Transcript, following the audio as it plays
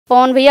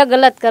पवन भैया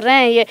गलत कर रहे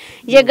हैं,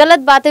 ये गलत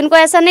बात है, इनको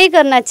ऐसा नहीं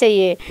करना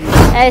चाहिए।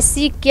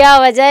 ऐसी क्या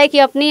वजह है कि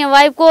अपनी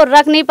वाइफ को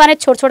रख नहीं पा रहे,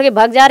 छोड़ छोड़ के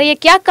भाग जा रही है,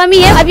 क्या कमी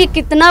है? अभी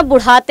कितना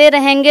बुढ़ाते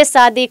रहेंगे,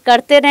 शादी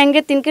करते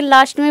रहेंगे, तो इनके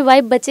लास्ट में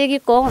वाइफ बचेगी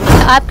कौन?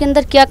 आपके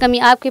अंदर क्या कमी?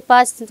 आपके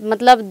पास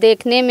मतलब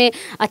देखने में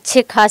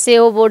अच्छे खासे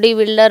हो, बॉडी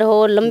बिल्डर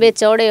हो, लंबे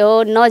चौड़े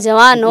हो,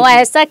 नौजवान हो,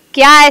 ऐसा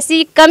क्या,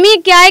 ऐसी कमी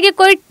क्या है कि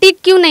कोई टिक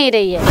क्यों नहीं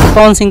रही है?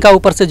 पवन सिंह का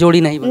ऊपर से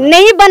जोड़ी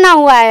नहीं बना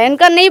हुआ है,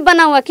 इनका नहीं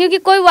बना हुआ, क्योंकि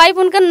कोई वाइफ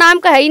उनका नाम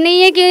का है ही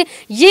नहीं है कि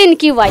ये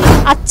इनकी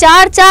वाइफ। आप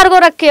चार को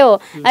रखे हो,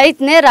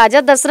 इतने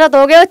राजा दशरथ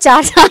हो गए हो, चार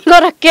को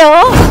रखे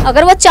हो।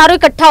 अगर वो चारों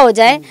इकट्ठा हो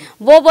जाए,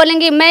 वो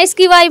बोलेंगे मैं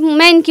इसकी वाइफ हूँ,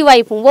 मैं इनकी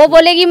वाइफ हूँ, वो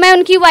बोलेगी मैं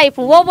उनकी वाइफ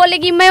हूँ, वो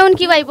बोलेगी मैं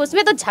उनकी वाइफ हूँ,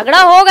 उसमें तो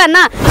झगड़ा होगा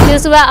ना। फिर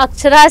सुबह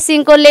अक्षरा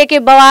सिंह को लेके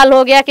बवाल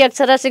हो गया कि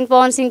अक्षरा सिंह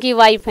पवन सिंह की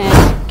वाइफ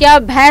है। क्या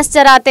भैंस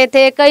चराते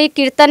थे, कहीं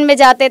कीर्तन में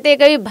जाते थे,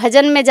 कहीं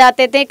भजन में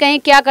जाते थे, कहीं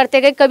क्या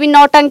करते थे, कभी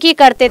नौटंकी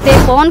करते थे।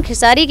 कौन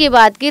खेसारी की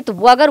बात की, तो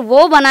अगर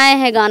वो बनाए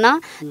हैं गाना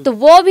तो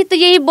वो भी तो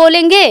यही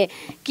बोलेंगे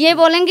कि ये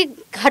बोलेंगे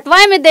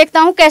हटवाए, मैं देखता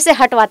हूँ कैसे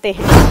हटवाते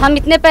हैं, हम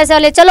इतने पैसे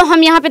वाले, चलो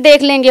हम यहाँ पे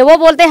देख लेंगे। वो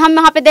बोलते हैं हम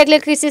यहाँ पे देख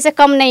लेंगे, किसी से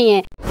कम नहीं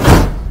है।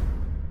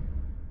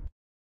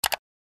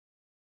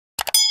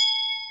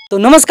 तो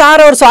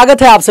नमस्कार और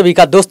स्वागत है आप सभी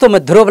का दोस्तों,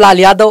 मैं ध्रुव लाल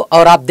यादव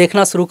और आप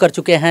देखना शुरू कर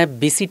चुके हैं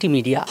बीसीटी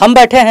मीडिया। हम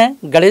बैठे हैं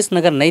गणेश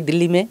नगर नई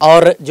दिल्ली में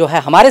और जो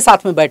है हमारे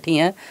साथ में बैठी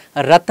हैं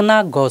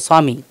रत्ना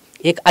गोस्वामी,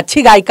 एक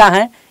अच्छी गायिका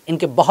हैं।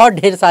 इनके बहुत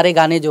ढेर सारे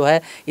गाने जो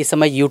है इस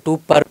समय यूट्यूब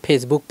पर,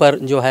 फेसबुक पर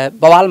जो है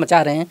बवाल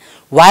मचा रहे हैं,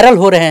 वायरल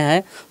हो रहे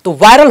हैं। तो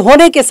वायरल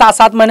होने के साथ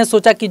साथ मैंने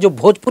सोचा कि जो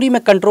भोजपुरी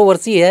में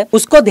कंट्रोवर्सी है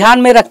उसको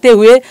ध्यान में रखते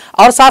हुए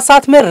और साथ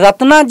साथ में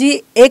रत्ना जी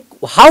एक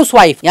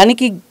हाउसवाइफ यानी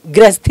कि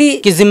गृहस्थी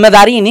की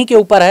जिम्मेदारी इन्हीं के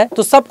ऊपर है,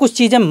 तो सब कुछ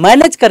चीजें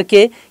मैनेज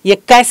करके ये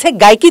कैसे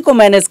गायकी को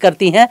मैनेज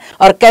करती हैं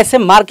और कैसे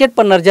मार्केट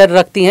पर नजर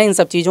रखती हैं, इन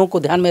सब चीजों को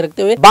ध्यान में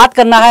रखते हुए बात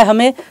करना है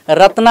हमें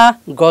रत्ना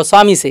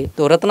गोस्वामी से।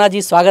 तो रत्ना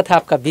जी स्वागत है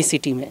आपका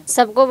बीसीटी में।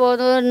 सबको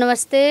बहुत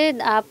नमस्ते,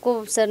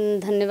 आपको सर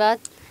धन्यवाद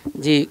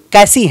जी।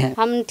 कैसी हैं?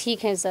 हम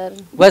ठीक हैं सर।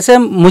 वैसे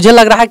मुझे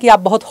लग रहा है कि आप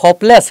बहुत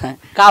होपलेस हैं,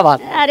 क्या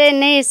बात? अरे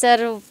नहीं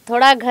सर,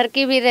 थोड़ा घर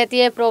की भी रहती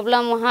है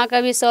प्रॉब्लम, वहाँ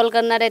का भी सॉल्व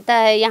करना रहता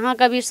है, यहाँ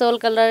का भी सॉल्व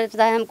करना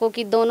रहता है हमको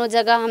कि दोनों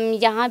जगह हम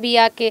यहाँ भी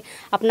आके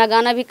अपना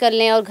गाना भी कर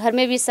लें और घर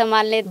में भी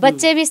संभाल लें,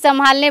 बच्चे भी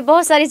संभाल लें,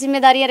 बहुत सारी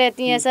जिम्मेदारियाँ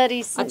रहती हैं सर।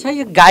 अच्छा,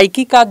 ये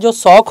गायकी का जो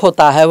शौक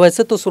होता है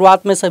वैसे तो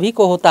शुरुआत में सभी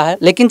को होता है,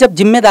 लेकिन जब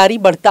जिम्मेदारी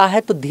बढ़ता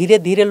है तो धीरे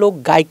धीरे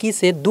लोग गायकी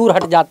से दूर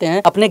हट जाते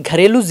हैं अपने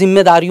घरेलू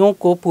जिम्मेदारियों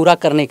को पूरा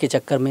करने के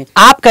चक्कर में।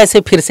 आप कैसे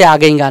फिर से आ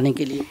गई गाने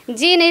के लिए?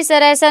 जी नहीं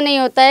सर, ऐसा नहीं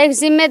होता है।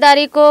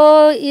 जिम्मेदारी को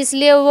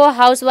इसलिए वो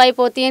हाउसवाइफ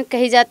होती हैं,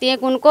 कही जाती है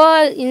कि उनको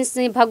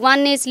भगवान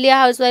ने इसलिए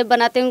हाउसवाइफ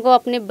बनाते हैं, उनको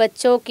अपने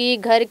बच्चों की,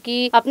 घर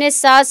की, अपने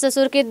सास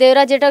ससुर की,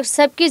 देवरा जेठा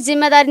सबकी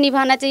जिम्मेदारी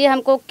निभाना चाहिए।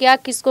 हमको क्या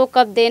किसको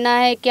कब देना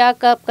है, क्या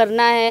कब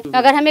करना है।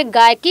 अगर हमें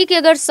गायकी की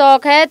अगर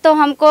शौक है तो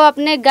हमको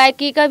अपने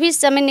गायकी का भी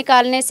समय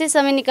निकालने से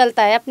समय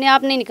निकलता है, अपने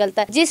आप नहीं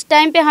निकलता है। जिस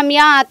टाइम पे हम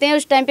यहाँ आते हैं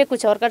उस टाइम पे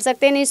कुछ और कर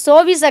सकते हैं, नहीं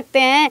सो भी सकते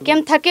हैं कि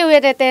हम थके हुए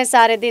रहते हैं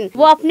सारे दिन,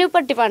 वो अपने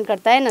ऊपर डिपेंड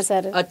करता है ना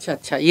सर।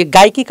 अच्छा, ये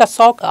गायकी का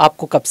शौक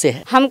आपको कब से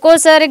है? हमको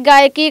सर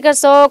गायकी का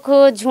शौक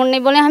झूठ नहीं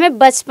बोले, हमें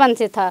बचपन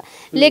से था,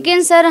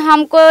 लेकिन सर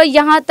हमको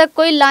यहाँ तक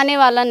कोई लाने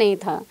वाला नहीं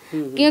था,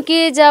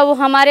 क्योंकि जब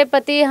हमारे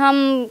पति, हम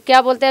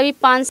क्या बोलते हैं, अभी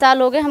 5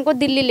 साल हो गए हमको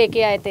दिल्ली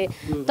लेके आए थे,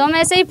 तो हम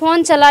ऐसे ही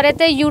फोन चला रहे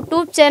थे,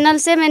 यूट्यूब चैनल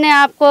से मैंने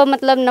आपको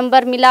मतलब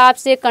नंबर मिला,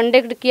 आपसे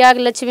कांटेक्ट किया,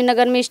 लक्ष्मी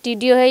नगर में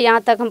स्टूडियो है,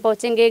 यहाँ तक हम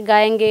पहुँचेंगे,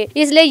 गाएंगे,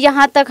 इसलिए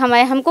यहाँ तक हम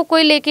आए। हमको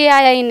कोई लेके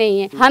आया ही नहीं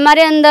है,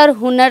 हमारे अंदर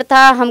हुनर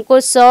था, हमको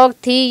शौक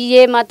थी,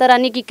 ये माता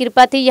रानी की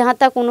कृपा थी, यहाँ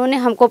तक उन्होंने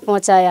हमको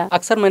पहुँचाया।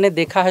 अक्सर मैंने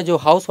देखा है जो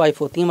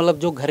हाउसवाइफ होती है, मतलब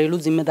जो घरेलू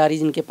जिम्मेदारी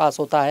जिनके पास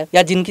होता है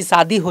या जिनकी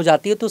शादी हो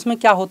जाती है, तो उसमें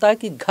क्या होता है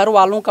कि घर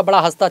वालों का बड़ा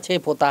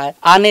हस्तक्षेप होता है,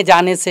 आने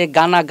जाने से,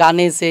 गाना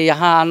गाने से,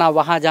 यहाँ आना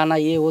वहाँ जाना,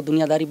 ये वो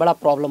दुनियादारी बड़ा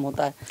प्रॉब्लम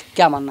होता है।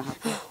 क्या मानना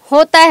है?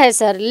 होता है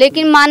सर,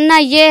 लेकिन मानना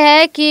ये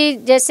है कि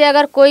जैसे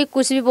अगर कोई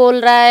कुछ भी बोल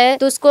रहा है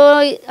तो उसको,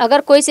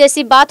 अगर कोई सी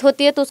ऐसी बात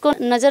होती है तो उसको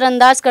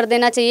नज़रअंदाज कर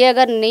देना चाहिए।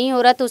 अगर नहीं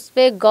हो रहा तो उस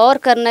पर गौर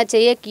करना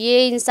चाहिए कि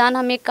ये इंसान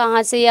हमें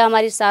कहाँ से, या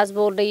हमारी सास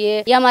बोल रही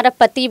है, या हमारा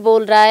पति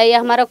बोल रहा है, या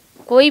हमारा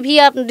कोई भी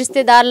आप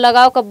रिश्तेदार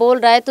लगाओ का बोल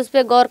रहा है, तो उस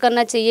पर गौर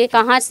करना चाहिए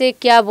कहाँ से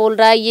क्या बोल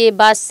रहा है, ये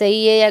बात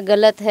सही है या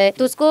गलत है।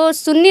 तो उसको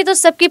सुननी तो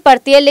सबकी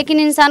पड़ती है, लेकिन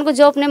इंसान को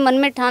जो अपने मन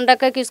में ठान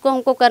रखा है कि इसको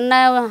हमको करना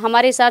है,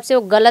 हमारे हिसाब से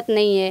वो गलत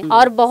नहीं है।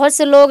 और बहुत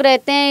से लोग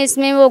रहते हैं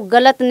इसमें वो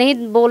गलत नहीं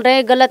बोल रहे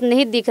हैं, गलत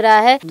नहीं दिख रहा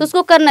है, तो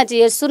उसको करना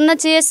चाहिए, सुनना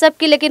चाहिए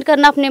सबकी, लेकिन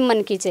करना अपने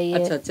मन की चाहिए।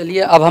 अच्छा,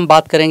 चलिए अब हम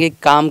बात करेंगे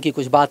काम की,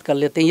 कुछ बात कर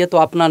लेते हैं, ये तो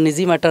अपना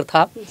निजी मैटर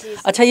था।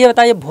 अच्छा, ये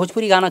बताइए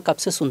भोजपुरी गाना कब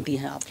से सुनती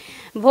हैं आप?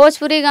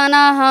 भोजपुरी गाना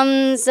हम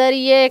सर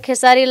ये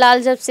खेसारी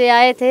लाल जब से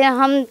आए थे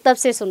हम तब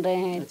से सुन रहे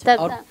हैं। अच्छा,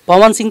 और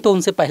पवन सिंह तो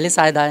उनसे पहले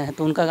शायद आए हैं,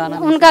 तो उनका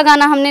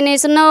गाना हमने नहीं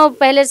सुना।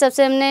 पहले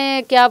सबसे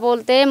हमने क्या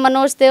बोलते हैं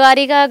मनोज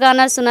तिवारी का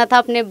गाना सुना था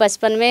अपने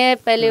बचपन में,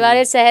 पहली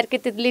बार शहर की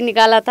तितली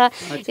निकाला था।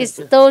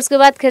 तो उसके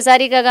बाद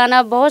खेसारी का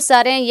गाना बहुत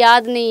सारे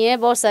याद नहीं है,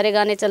 बहुत सारे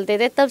गाने चलते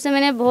थे, तब से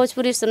मैंने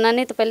भोजपुरी सुनना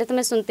नहीं, तो पहले तो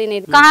मैं सुनती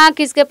नहीं थी। कहाँ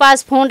किसके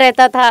पास फोन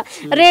रहता था,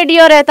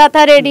 रेडियो रहता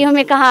था, रेडियो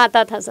में कहाँ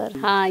आता था सर।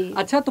 हाँ।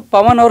 अच्छा, तो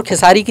पवन और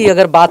खेसारी की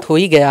अगर बात हुई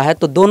ही गया है,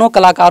 तो दोनों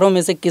कलाकारों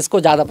में से किसको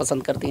ज़्यादा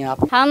पसंद करती हैं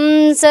आप?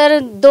 हम सर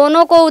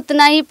दोनों को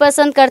उतना ही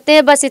पसंद करते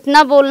हैं, बस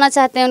इतना बोलना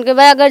चाहते हैं उनके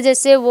भाई, अगर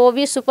जैसे वो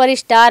भी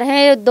सुपरस्टार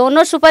हैं,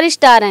 दोनों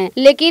सुपरस्टार हैं,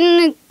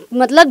 लेकिन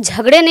मतलब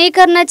झगड़े नहीं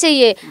करना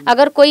चाहिए।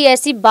 अगर कोई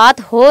ऐसी बात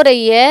हो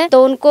रही है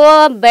तो उनको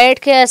बैठ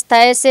के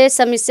अस्थायी से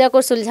समस्या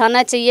को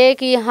सुलझाना चाहिए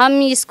कि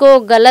हम इसको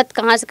गलत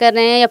कहाँ से कर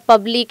रहे हैं, या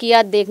पब्लिक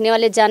या देखने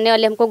वाले जानने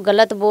वाले हमको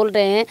गलत बोल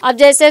रहे हैं। अब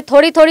जैसे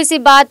थोड़ी थोड़ी सी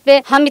बात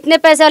पे हम इतने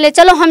पैसे वाले,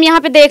 चलो हम यहाँ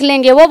पे देख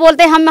लेंगे, वो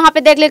बोलते हैं हम यहाँ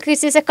पे देख लेंगे,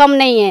 किसी से कम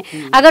नहीं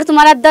है। अगर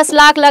तुम्हारा 10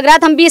 लाख लग रहा है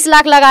तो हम 20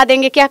 लाख लगा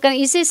देंगे, क्या करें?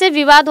 इसी से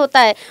विवाद होता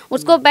है,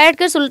 उसको बैठ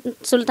के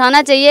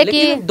सुलझाना चाहिए।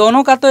 कि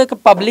दोनों का तो एक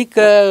पब्लिक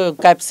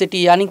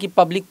कैपेसिटी, यानी कि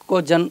पब्लिक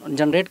को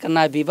जनरेट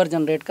करना है, व्यूवर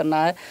जनरेट करना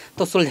है,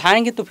 तो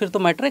सुलझाएंगे तो फिर तो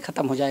मैटर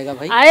खत्म हो जाएगा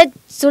भाई। अरे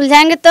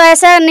सुलझाएंगे तो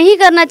ऐसा नहीं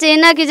करना चाहिए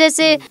ना, कि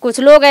जैसे कुछ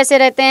लोग ऐसे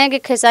रहते हैं कि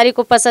खेसारी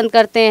को पसंद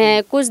करते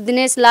हैं, कुछ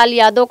दिनेश लाल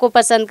यादव को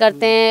पसंद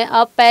करते हैं।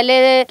 अब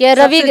पहले के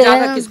रवि,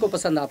 किसको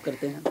पसंद आप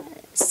करते हैं?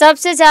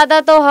 सबसे ज्यादा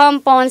तो हम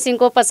पवन सिंह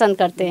को पसंद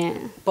करते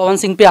हैं। पवन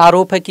सिंह पे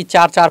आरोप है कि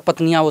 4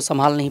 पत्नियां वो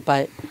संभाल नहीं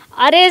पाए।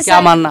 अरे क्या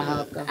मानना है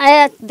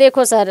आपका?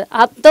 देखो सर,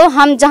 अब तो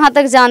हम जहाँ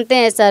तक जानते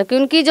हैं सर कि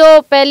उनकी जो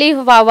पहली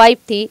वाइफ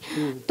थी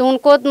तो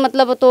उनको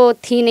मतलब तो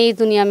थी नहीं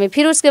दुनिया में,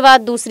 फिर उसके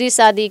बाद दूसरी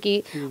शादी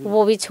की,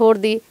 वो भी छोड़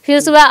दी। फिर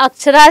उसके बाद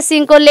अक्षरा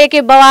सिंह को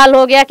लेके बवाल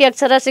हो गया कि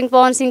अक्षरा सिंह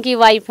पवन सिंह की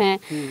वाइफ हैं।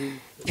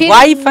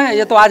 वाइफ है,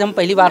 ये तो आज हम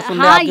पहली बार सुन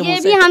रहे हैं आपके मुंह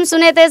से। ये भी हम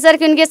सुने थे सर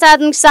कि उनके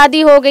साथ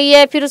शादी हो गई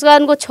है, फिर उसके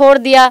बाद उनको छोड़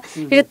दिया,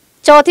 फिर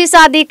चौथी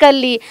शादी कर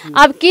ली।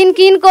 अब किन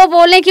किन को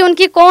बोले कि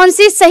उनकी कौन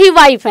सी सही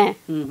वाइफ है,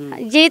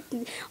 ये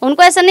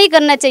उनको ऐसा नहीं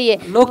करना चाहिए।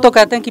 लोग तो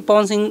कहते हैं कि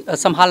पवन सिंह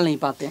संभाल नहीं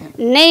पाते हैं।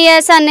 नहीं,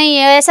 ऐसा नहीं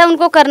है, ऐसा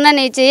उनको करना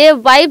नहीं चाहिए।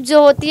 वाइफ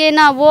जो होती है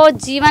ना, वो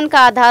जीवन का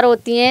आधार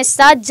होती है,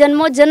 7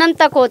 जन्मों जन्म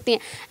तक होती है।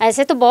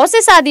 ऐसे तो बहुत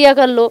से शादियां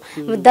कर लो,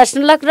 10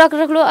 लाख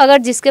रख लो। अगर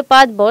जिसके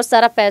पास बहुत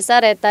सारा पैसा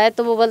रहता है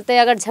तो वो बोलते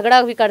हैं, अगर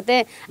झगड़ा भी करते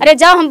हैं, अरे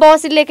जाओ हम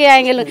बहुत से लेके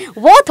आएंगे,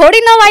 वो थोड़ी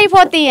ना वाइफ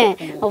होती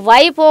है।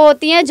 वाइफ वो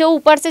होती है जो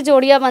ऊपर से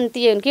जोड़ियां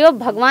बनती है उनकी,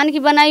 भगवान की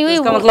बनाई हुई।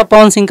 इसका मतलब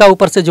पवन सिंह का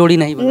ऊपर से जोड़ी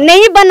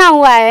नहीं बना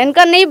हुआ है,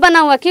 इनका नहीं बना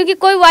हुआ, क्योंकि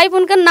कोई वाइफ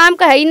उनका नाम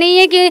का है ही नहीं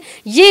है कि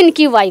ये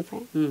इनकी वाइफ है।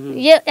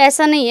 ये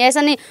ऐसा नहीं है,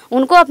 ऐसा नहीं।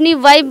 उनको अपनी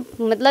वाइफ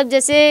मतलब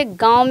जैसे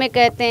गांव में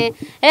कहते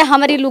हैं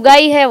हमारी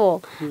लुगाई है,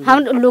 वो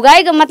हम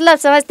लुगाई का मतलब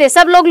समझते हैं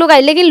सब लोग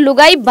लुगाई, लेकिन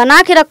लुगाई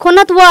बना के रखो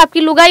ना तो वो आपकी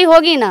लुगाई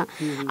होगी ना।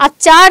 अब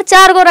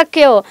 4 को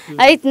रखे हो,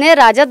 इतने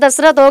राजा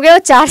दशरथ हो गए हो,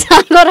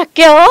 4 को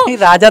रखे हो।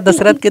 राजा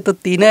दशरथ के तो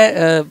 3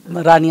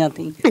 रानियां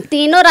थी,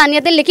 तीनों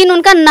रानियां थी, लेकिन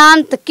उनका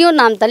नाम क्यों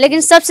नाम था,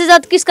 लेकिन सबसे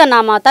ज्यादा किसका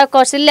नाम आता है?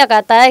 कौशल्या का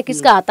आता है,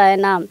 किसका आता है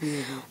नाम?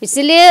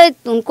 इसलिए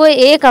उनको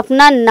एक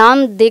अपना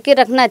नाम दे के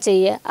रखना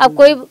चाहिए। अब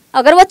कोई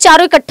अगर वो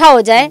चारों इकट्ठा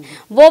हो जाए,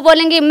 वो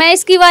बोलेंगे मैं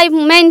इसकी वाइफ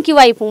हूँ, मैं इनकी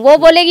वाइफ हूँ, वो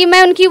बोलेगी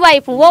मैं उनकी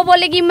वाइफ हूँ, वो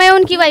बोलेगी मैं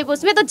उनकी वाइफ हूँ,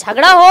 उसमें तो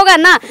झगड़ा होगा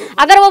ना।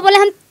 अगर वो बोले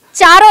हम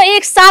चारों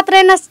एक साथ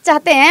रहना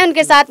चाहते हैं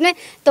उनके साथ में,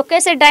 तो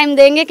कैसे टाइम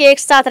देंगे कि एक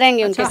साथ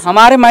रहेंगे उनके साथ?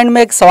 हमारे माइंड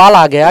में एक सवाल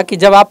आ गया कि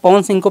जब आप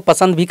पवन सिंह को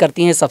पसंद भी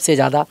करती हैं सबसे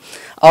ज़्यादा,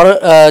 और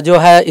जो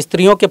है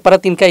स्त्रियों के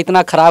प्रति इनका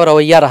इतना खराब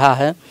रवैया रहा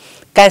है,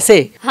 कैसे?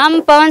 हम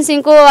पवन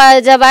सिंह को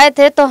जब आए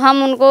थे तो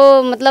हम उनको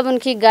मतलब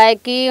उनकी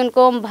गायकी,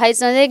 उनको भाई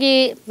समझे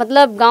कि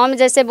मतलब गांव में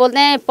जैसे बोलते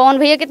हैं पवन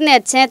भैया कितने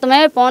अच्छे हैं, तो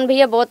मैं पवन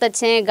भैया बहुत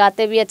अच्छे हैं,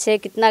 गाते भी अच्छे हैं,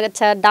 कितना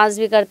अच्छा डांस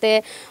भी करते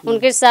हैं।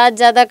 उनके साथ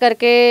ज़्यादा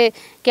करके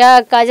क्या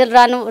काजल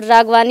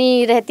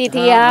राघवानी रहती थी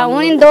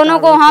यहाँ, इन दोनों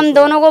को हम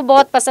दोनों को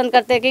बहुत पसंद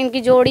करते हैं कि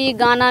इनकी जोड़ी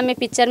गाना में,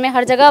 पिक्चर में,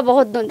 हर जगह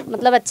बहुत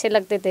मतलब अच्छे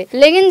लगते थे।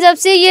 लेकिन जब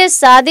से ये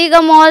शादी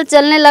का माहौल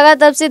चलने लगा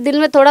तब से दिल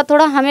में थोड़ा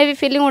थोड़ा हमें भी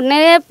फीलिंग उठने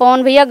है,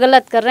 पवन भैया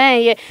गलत कर रहे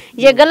हैं,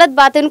 ये गलत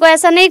बात है, इनको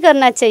ऐसा नहीं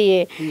करना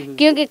चाहिए।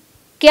 क्योंकि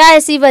क्या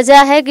ऐसी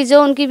वजह है कि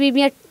जो उनकी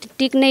बीवियाँ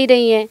टिक नहीं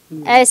रही है?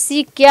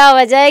 ऐसी क्या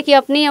वजह है कि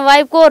अपनी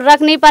वाइफ को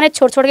रख नहीं पा रहे,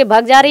 छोड़ छोड़ के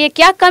भाग जा रही है?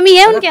 क्या कमी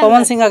है उनके?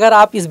 पवन सिंह, अगर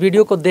आप इस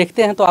वीडियो को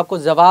देखते हैं तो आपको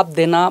जवाब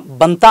देना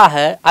बनता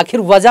है। आखिर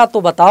वजह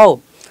तो बताओ,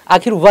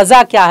 आखिर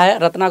वजह क्या है?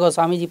 रत्ना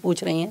गोस्वामी जी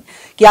पूछ रही हैं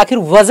कि आखिर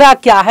वजह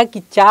क्या है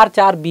कि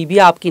 4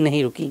 बीबियां आपकी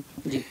नहीं रुकी?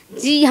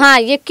 जी हाँ,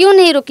 ये क्यों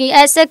नहीं रुकी?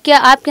 ऐसा क्या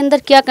आपके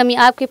अंदर क्या कमी?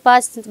 आपके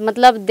पास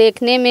मतलब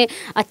देखने में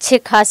अच्छे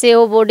खासे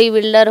हो, बॉडी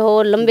बिल्डर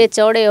हो, लंबे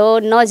चौड़े हो,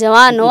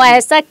 नौजवान हो,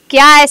 ऐसा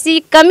क्या, ऐसी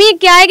कमी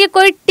क्या है कि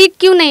कोई टिक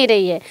क्यों नहीं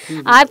रही है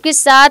आपके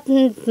साथ?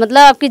 मतलब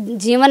आपके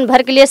जीवन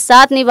भर के लिए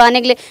साथ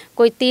निभाने के लिए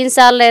कोई 3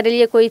 साल रह रही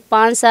है, कोई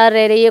 5 साल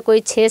रह रही है, कोई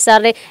 6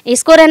 साल रह,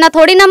 इसको रहना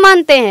थोड़ी ना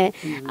मानते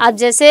हैं। अब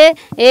जैसे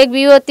एक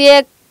भी होती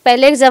है,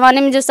 पहले के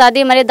ज़माने में जो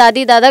शादी हमारे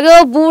दादी दादा के,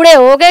 वो बूढ़े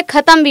हो गए,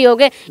 ख़त्म भी हो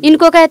गए,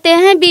 इनको कहते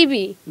हैं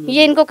बीबी,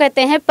 ये इनको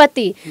कहते हैं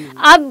पति।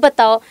 अब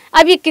बताओ,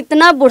 अब ये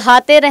कितना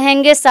बुढ़ाते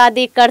रहेंगे,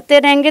 शादी करते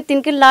रहेंगे, तो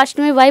इनके लास्ट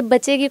में वाइफ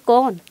बचेगी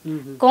कौन?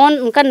 कौन?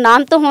 उनका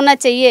नाम तो होना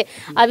चाहिए।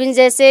 अब इन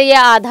जैसे ये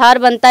आधार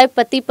बनता है,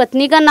 पति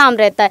पत्नी का नाम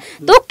रहता है,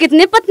 तो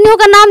कितने पत्नियों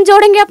का नाम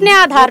जोड़ेंगे अपने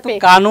आधार पे?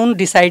 कानून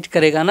डिसाइड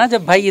करेगा ना,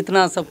 जब भाई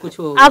इतना सब कुछ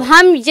हो। अब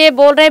हम ये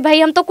बोल रहे हैं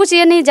भाई, हम तो कुछ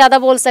ये नहीं ज़्यादा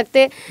बोल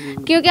सकते,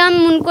 क्योंकि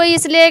हम उनको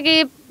इसलिए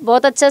कि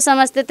बहुत अच्छा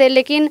समझते थे,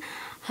 लेकिन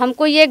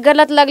हमको ये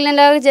गलत लगने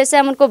लगा, जैसे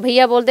हम उनको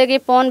भैया बोलते कि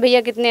पवन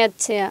भैया कितने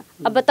अच्छे हैं।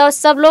 अब बताओ,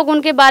 सब लोग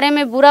उनके बारे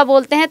में बुरा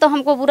बोलते हैं तो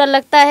हमको बुरा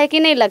लगता है कि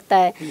नहीं लगता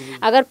है?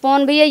 अगर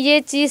पवन भैया ये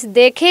चीज़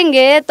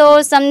देखेंगे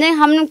तो समझे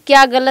हम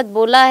क्या गलत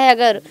बोला है।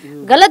 अगर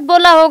गलत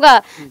बोला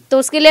होगा तो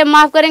उसके लिए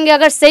माफ़ करेंगे,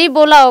 अगर सही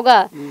बोला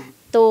होगा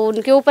तो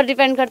उनके ऊपर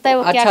डिपेंड करता है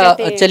वो क्या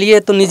कहते हैं। चलिए,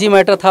 तो निजी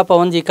मैटर था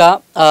पवन जी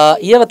का।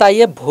 ये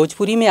बताइए,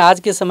 भोजपुरी में आज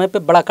के समय पे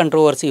बड़ा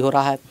कंट्रोवर्सी हो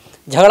रहा है,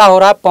 झगड़ा हो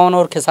रहा है पवन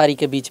और खेसारी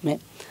के बीच में।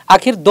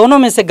 आखिर दोनों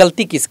में से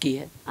गलती किसकी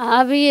है?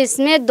 अभी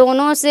इसमें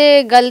दोनों से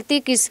गलती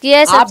किसकी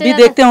है? आप भी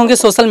देखते होंगे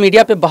सोशल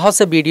मीडिया पे बहुत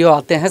से वीडियो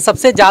आते हैं,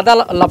 सबसे ज्यादा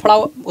लफड़ा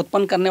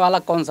उत्पन्न करने वाला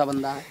कौन सा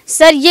बंदा है?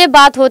 सर ये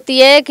बात होती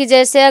है कि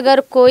जैसे अगर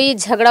कोई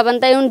झगड़ा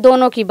बनता है, उन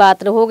दोनों की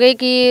बात हो गई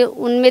कि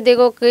उनमें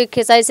देखो कि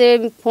खेसारी से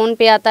फ़ोन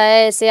पे आता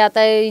है, ऐसे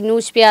आता है,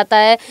 न्यूज़ पे आता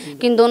है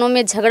कि इन दोनों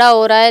में झगड़ा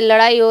हो रहा है,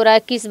 लड़ाई हो रहा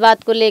है, किस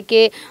बात को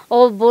लेके,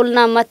 और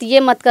बोलना मत, ये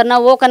मत करना,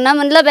 वो करना,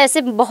 मतलब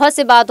ऐसे बहुत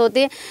से बात होती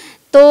है।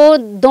 तो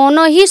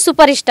दोनों ही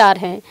सुपरस्टार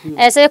हैं,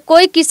 ऐसे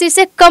कोई किसी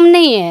से कम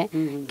नहीं है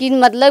कि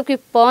मतलब कि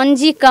पवन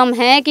जी कम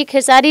हैं कि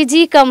खेसारी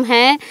जी कम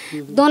हैं।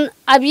 दोनों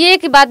अब ये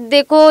की बात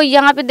देखो,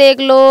 यहाँ पे देख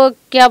लो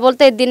क्या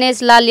बोलते हैं,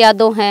 दिनेश लाल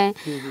यादव हैं,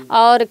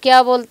 और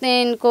क्या बोलते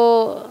हैं इनको,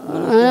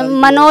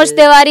 मनोज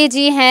तिवारी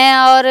जी हैं,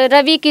 और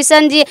रवि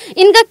किशन जी।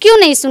 इनका क्यों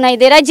नहीं सुनाई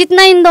दे रहा है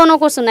जितना इन दोनों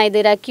को सुनाई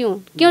दे रहा है?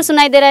 क्यों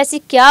सुनाई दे रहा है?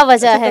 ऐसी क्या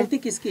वजह है? गलती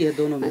किसकी है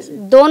दोनों में से?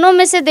 दोनों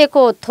में से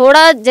देखो,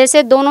 थोड़ा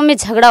जैसे दोनों में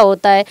झगड़ा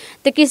होता है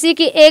तो किसी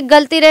की एक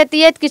गलती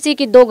रहती है, किसी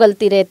की दो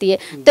गलती रहती है।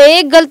 तो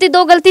एक गलती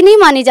दो गलती नहीं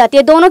मानी जाती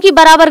है, दोनों की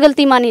बराबर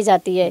गलती मानी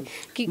जाती है।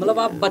 मतलब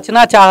आप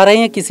बचना चाह रहे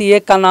हैं, किसी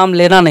एक का नाम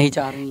लेना नहीं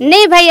चाह रहे हैं?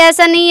 नहीं भाई,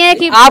 ऐसा नहीं है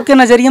कि आपके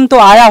नजरिए में तो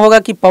आया होगा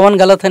कि पवन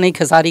गलत है, नहीं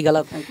खेसारी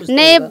गलत है, कुछ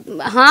नहीं तो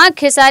हाँ,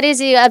 खेसारी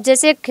जी, अब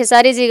जैसे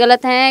खेसारी जी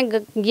गलत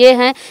हैं, ये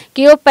हैं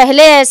कि वो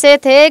पहले ऐसे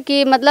थे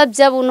कि मतलब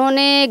जब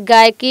उन्होंने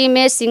गायकी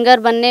में, सिंगर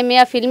बनने में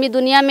या फिल्मी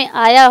दुनिया में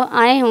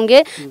आए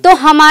होंगे तो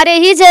हमारे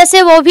ही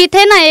जैसे वो भी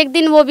थे ना, एक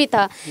दिन वो भी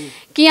था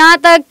कि यहाँ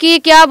तक कि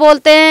क्या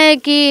बोलते हैं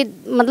कि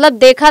मतलब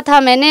देखा था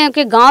मैंने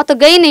कि गांव तो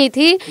गई नहीं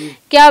थी,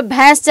 क्या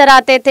भैंस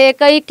चराते थे,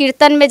 कहीं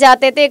कीर्तन में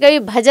जाते थे, कहीं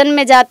भजन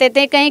में जाते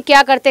थे, कहीं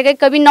क्या करते थे,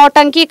 कभी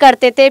नौटंकी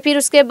करते थे। फिर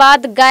उसके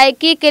बाद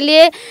गायकी के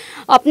लिए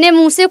अपने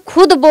मुंह से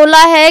खुद बोला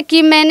है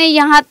कि मैंने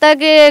यहाँ तक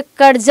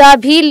कर्जा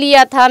भी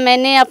लिया था,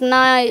 मैंने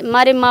अपना,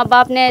 हमारे माँ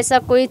बाप ने ऐसा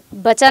कोई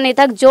बचा नहीं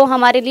था जो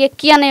हमारे लिए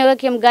किया नहीं होगा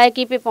कि हम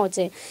गायकी पे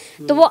पहुँचे।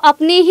 तो वो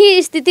अपनी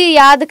ही स्थिति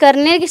याद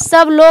करने की,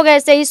 सब लोग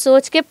ऐसे ही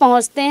सोच के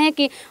पहुँचते हैं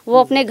कि वो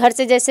अपने घर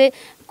से, जैसे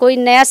कोई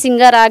नया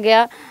सिंगर आ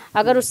गया,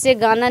 अगर उससे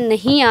गाना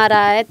नहीं आ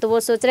रहा है तो वो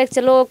सोच रहे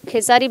चलो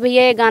खेसारी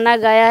भैया ये गाना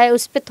गाया है,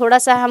 उस पर थोड़ा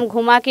सा हम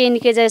घुमा के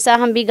इनके जैसा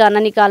हम भी गाना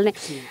निकाल लें।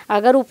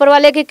 अगर ऊपर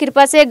वाले की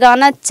कृपा से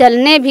गाना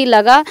चलने भी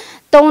लगा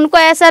तो उनको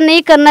ऐसा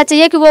नहीं करना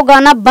चाहिए कि वो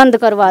गाना बंद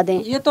करवा दें।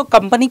 ये तो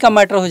कंपनी का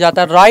मैटर हो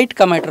जाता है, राइट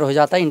का मैटर हो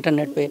जाता है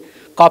इंटरनेट पे,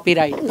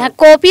 कॉपीराइट। हाँ,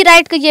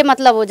 कॉपीराइट का ये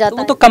मतलब हो जाता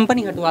है। तो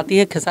कंपनी हटवाती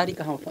है, खेसारी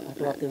कहाँ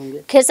हटवाते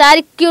होंगे?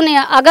 खेसारी क्यों नहीं,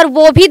 अगर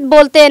वो भी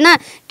बोलते हैं ना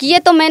कि ये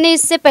तो मैंने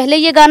इससे पहले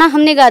ये गाना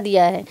हमने गा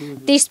दिया है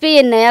तो इस पे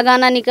ये नया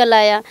गाना निकल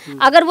आया।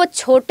 अगर वो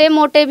छोटे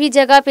मोटे भी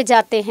जगह पे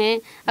जाते हैं,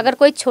 अगर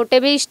कोई छोटे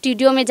भी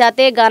स्टूडियो में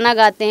जाते हैं गाना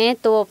गाते हैं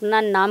तो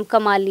अपना नाम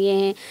कमा लिए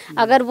हैं।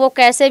 अगर वो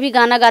कैसे भी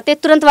गाना गाते हैं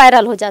तुरंत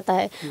वायरल हो जाता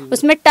है,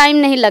 उसमें टाइम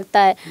नहीं लगता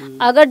है।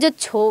 अगर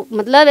जो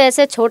मतलब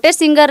ऐसे छोटे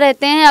सिंगर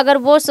रहते हैं, अगर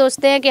वो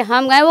सोचते हैं कि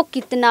हम गाएं, वो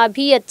कितना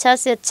भी अच्छा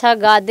से अच्छा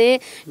गा दे,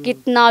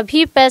 कितना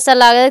भी पैसा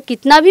लगा,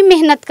 कितना भी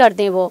मेहनत कर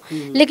दे वो,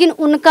 लेकिन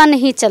उनका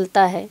नहीं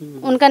चलता है,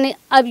 उनका नहीं।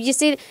 अब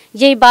इसी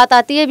यही बात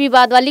आती है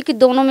विवाद वाली कि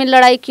दोनों में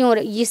लड़ाई क्यों हो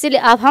रही है। इसीलिए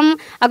अब हम,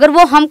 अगर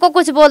वो हमको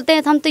कुछ बोलते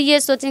हैं तो हम तो ये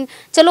सोचेंगे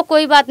चलो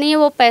कोई बात नहीं है,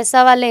 वो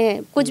पैसा वाले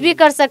हैं, कुछ भी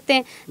कर सकते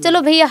हैं,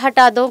 चलो भैया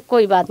हटा दो,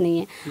 कोई बात नहीं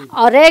है।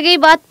 और रह गई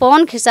बात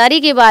पवन खेसारी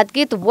की बात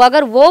की, तो वो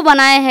अगर वो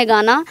बनाए हैं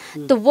गाना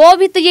तो वो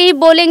भी तो यही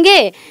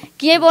बोलेंगे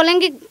कि ये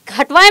बोलेंगे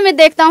हटवाए, मैं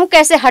देखता हूँ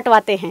कैसे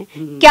हटवाते हैं,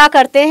 क्या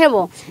करते हैं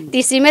वो। तो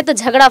इसी में तो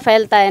झगड़ा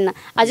फैलता है ना।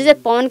 आज जैसे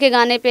पवन के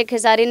गाने पे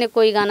खेसारी ने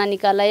कोई गाना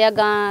निकाला, या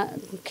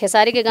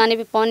खेसारी के गाने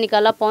पे पवन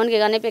निकाला, पवन के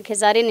गाने पे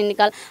खेसारी ने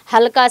निकाला,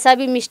 हल्का सा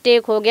भी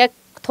मिस्टेक हो गया,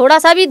 थोड़ा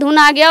सा भी धुन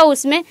आ गया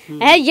उसमें,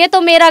 है ये तो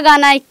मेरा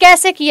गाना है,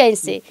 कैसे किया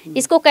इससे,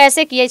 इसको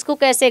कैसे किया, इसको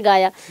कैसे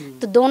गाया।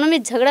 तो दोनों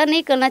में झगड़ा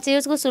नहीं करना चाहिए,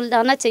 उसको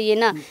सुलझाना चाहिए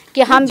ना कि हम